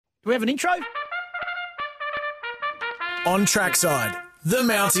Do we have an intro? On Trackside, the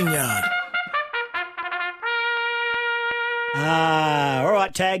Mountain Yard. All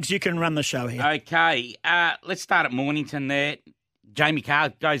right, Tags, you can run the show here. Okay, let's start at Mornington there. Jamie Carr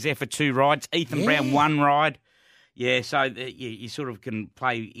goes there for 2 rides. Ethan Brown 1 ride. Yeah, so you sort of can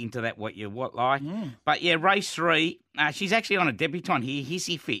play into that what like. But, yeah, race 3, she's actually on a debutante here.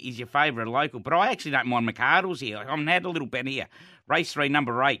 Hissy Fit is your favourite local. But I actually don't mind McArdles here. I'm had a little bet here. Race 3,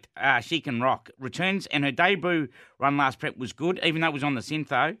 number 8, She Can Rock. Returns, and her debut run last prep was good, even though it was on the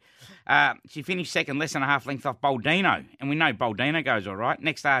Syntho. She finished second, less than a half length off Boldino. And we know Boldino goes all right.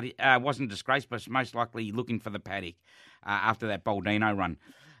 Next start wasn't disgraced, but most likely looking for the paddock after that Boldino run.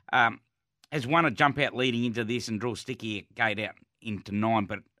 Has won a jump out leading into this and draw Sticky gate out into 9,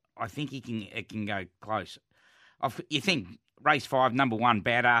 but I think it can go close. You think race 5, number 1,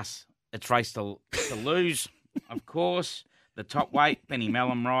 Badass. It's race to lose, of course. The top weight, Benny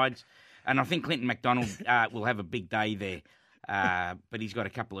Mellon rides. And I think Clinton McDonald will have a big day there. But he's got a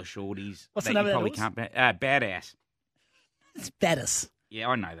couple of shorties. What's the name of that probably horse? can't Badass. It's Badass. Yeah,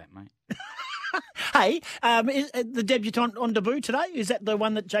 I know that, mate. Hey, is the debutante on debut today? Is that the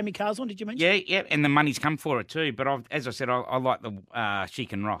one that Jamie Carr's on? Did you mention? Yeah, and the money's come for it too. But as I said, I like the She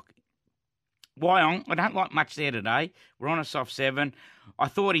Can Rock. Wyong, I don't like much there today. We're on a soft 7. I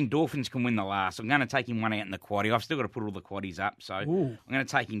thought Endorphins can win the last. I'm going to take him one out in the quaddie. I've still got to put all the quaddies up, so I'm going to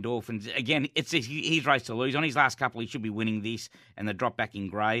take Endorphins. Again, it's his race to lose. On his last couple, he should be winning this and the drop back in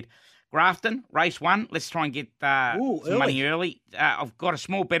grade. Grafton, race 1. Let's try and get some money early. I've got a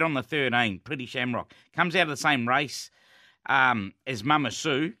small bet on the 13, Pretty Shamrock. Comes out of the same race as Mama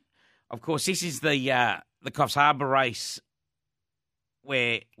Sue. Of course, this is the Coffs Harbour race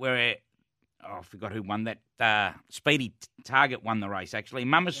where I forgot who won that. Speedy Target won the race, actually.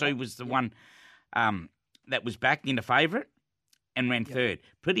 Mama Sue was the one that was backed into favourite and ran third.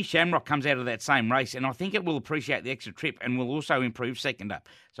 Pretty Shamrock comes out of that same race, and I think it will appreciate the extra trip and will also improve second up.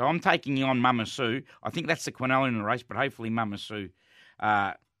 So I'm taking on Mama Sue. I think that's the Quinella in the race, but hopefully Mama Sue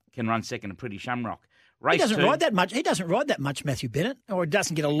can run second to Pretty Shamrock. He doesn't ride that much. He doesn't ride that much, Matthew Bennett, or he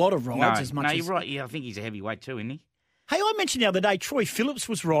doesn't get a lot of rides as much. No, you're right. Yeah, I think he's a heavyweight too, isn't he? Hey, I mentioned the other day Troy Phillips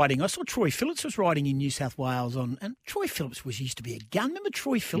was riding. I saw Troy Phillips was riding in New South Wales and Troy Phillips used to be a gun. Remember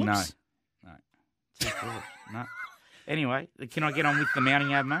Troy Phillips? No. No. Anyway, can I get on with the mounting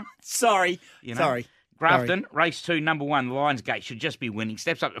yard, mate? Sorry. Grafton, race 2, number 1, Lionsgate should just be winning.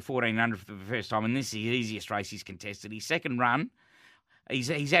 Steps up to 1,400 for the first time, and this is the easiest race he's contested. His second run,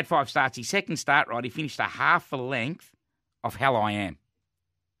 he's had 5 starts. His second start, right, he finished a half a length of Hell I Am.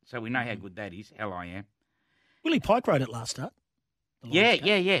 So we know how good that is, Hell I Am. Willie Pike rode it last start.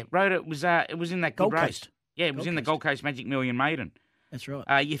 Yeah. Rode it. It was in that good Gold race. Coast. Yeah, it was in the Gold Coast Magic Million Maiden. That's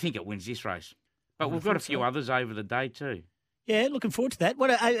right. You think it wins this race. But we've got a few others over the day too. Yeah, looking forward to that. What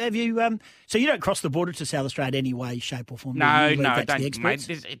have you? So you don't cross the border to South Australia in any way, shape, or form? No, don't,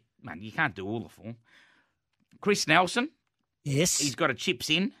 mate. Man, you can't do all the form. Chris Nelson. Yes, he's got a chips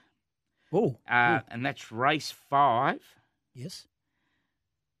in. And that's race 5. Yes,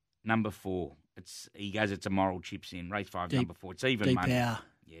 number 4. It's a moral chips in race 5, number 4. It's even deep money. Power.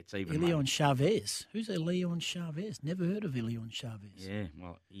 Yeah, it's even Leon money. Chavez. Who's a Leon Chavez? Never heard of Leon Chavez. Yeah,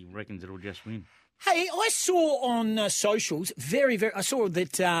 well, he reckons it'll just win. Hey, I saw on socials, I saw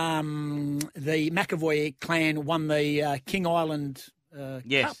that the McAvoy clan won the King Island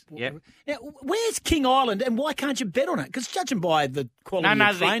Yes, Cup. yep. Now, where's King Island and why can't you bet on it? Because judging by the quality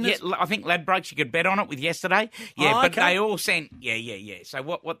of trainers... I think Ladbrokes you could bet on it with yesterday. Yeah, but they all sent... Yeah. So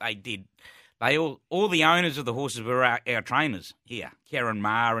what they did... All the owners of the horses were our trainers here, Karen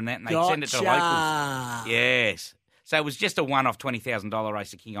Marr and that, and they'd send it to locals. Yes. So it was just a one-off $20,000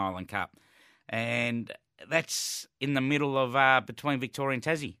 race, the King Island Cup. And that's in the middle of between Victoria and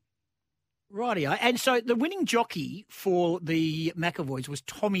Tassie. Rightio. And so the winning jockey for the McAvoys was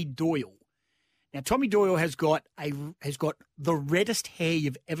Tommy Doyle. Now, Tommy Doyle has got the reddest hair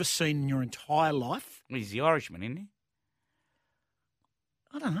you've ever seen in your entire life. Well, he's the Irishman, isn't he?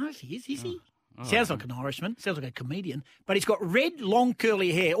 I don't know if he is. Is he? Sounds like an Irishman. Sounds like a comedian. But he's got red, long,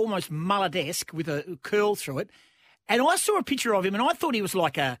 curly hair, almost mullet-esque with a curl through it. And I saw a picture of him, and I thought he was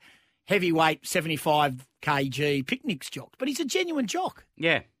like a heavyweight, 75 kg picnics jock. But he's a genuine jock.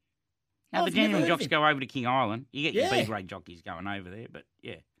 Yeah. Now, the genuine jocks go over to King Island. You get your Yeah. B-grade jockeys going over there, but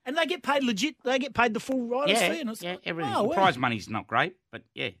yeah. And they get paid legit. They get paid the full rider's fee. And it's Yeah, like, everything. oh, The wow. prize money's not great, but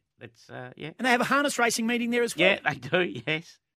yeah, that's, yeah. And they have a harness racing meeting there as well. Yeah, they do, yes.